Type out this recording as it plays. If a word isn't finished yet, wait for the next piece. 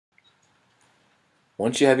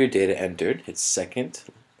Once you have your data entered, hit second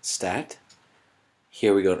stat.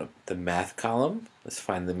 Here we go to the math column. Let's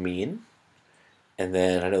find the mean. And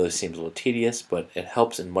then I know this seems a little tedious, but it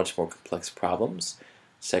helps in much more complex problems.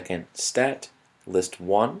 Second stat, list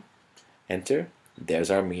 1, enter. There's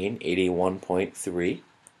our mean, 81.3,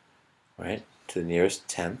 right, to the nearest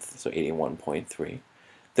tenth, so 81.3.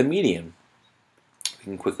 The median, we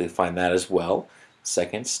can quickly find that as well.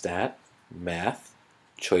 Second stat, math,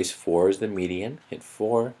 choice 4 is the median, hit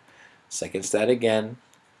 4. Second stat again,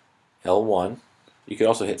 L1. You could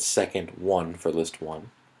also hit second 1 for list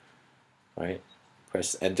 1, right?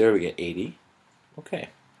 Press enter, we get 80. Okay.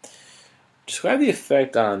 Describe the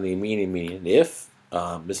effect on the mean and median if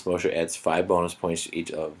Ms. Mosher adds 5 bonus points to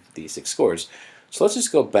each of the 6 scores. So let's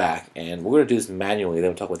just go back, and we're going to do this manually,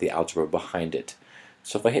 then we'll talk about the algebra behind it.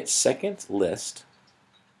 So if I hit second list,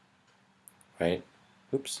 right,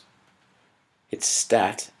 oops, hit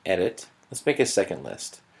stat, edit, let's make a second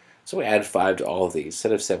list. So we add 5 to all of these.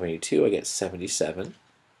 Instead of 72, I get 77,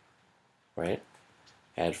 right?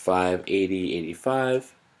 Add 5, 80,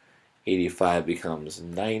 85. 85 becomes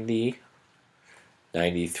 90.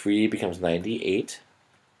 93 becomes 98.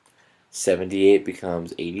 78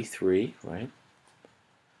 becomes 83, right?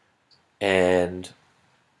 And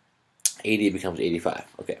 80 becomes 85.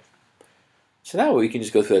 Okay. So now we can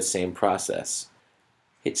just go through that same process.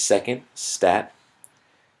 Hit second, stat.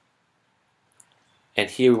 And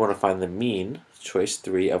here we want to find the mean, choice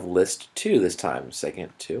 3 of list 2 this time,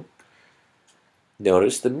 second 2.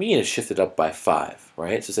 Notice the mean is shifted up by 5,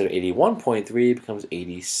 right? So instead of 81.3, it becomes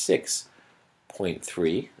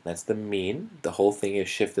 86.3. That's the mean. The whole thing is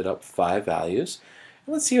shifted up 5 values.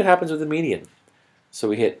 And let's see what happens with the median. So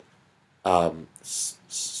we hit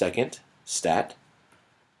second, stat,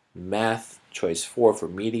 math, choice 4 for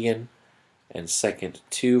median, and second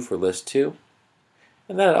 2 for list 2.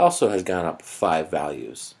 And that also has gone up 5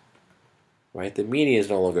 values, right? The median is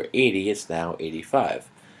no longer 80, it's now 85.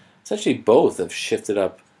 Essentially, both have shifted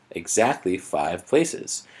up exactly 5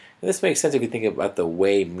 places. And this makes sense if you think about the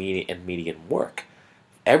way mean and median work.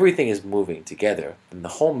 Everything is moving together, and the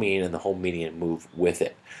whole mean and the whole median move with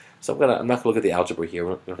it. So I'm not going to look at the algebra here,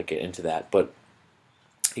 we're not going to get into that, but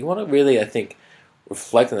you want to really, I think,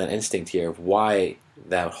 reflect on that instinct here of why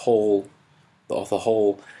that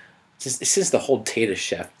since the whole data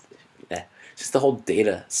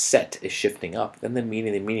set is shifting up, then the mean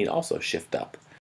and the median also shift up.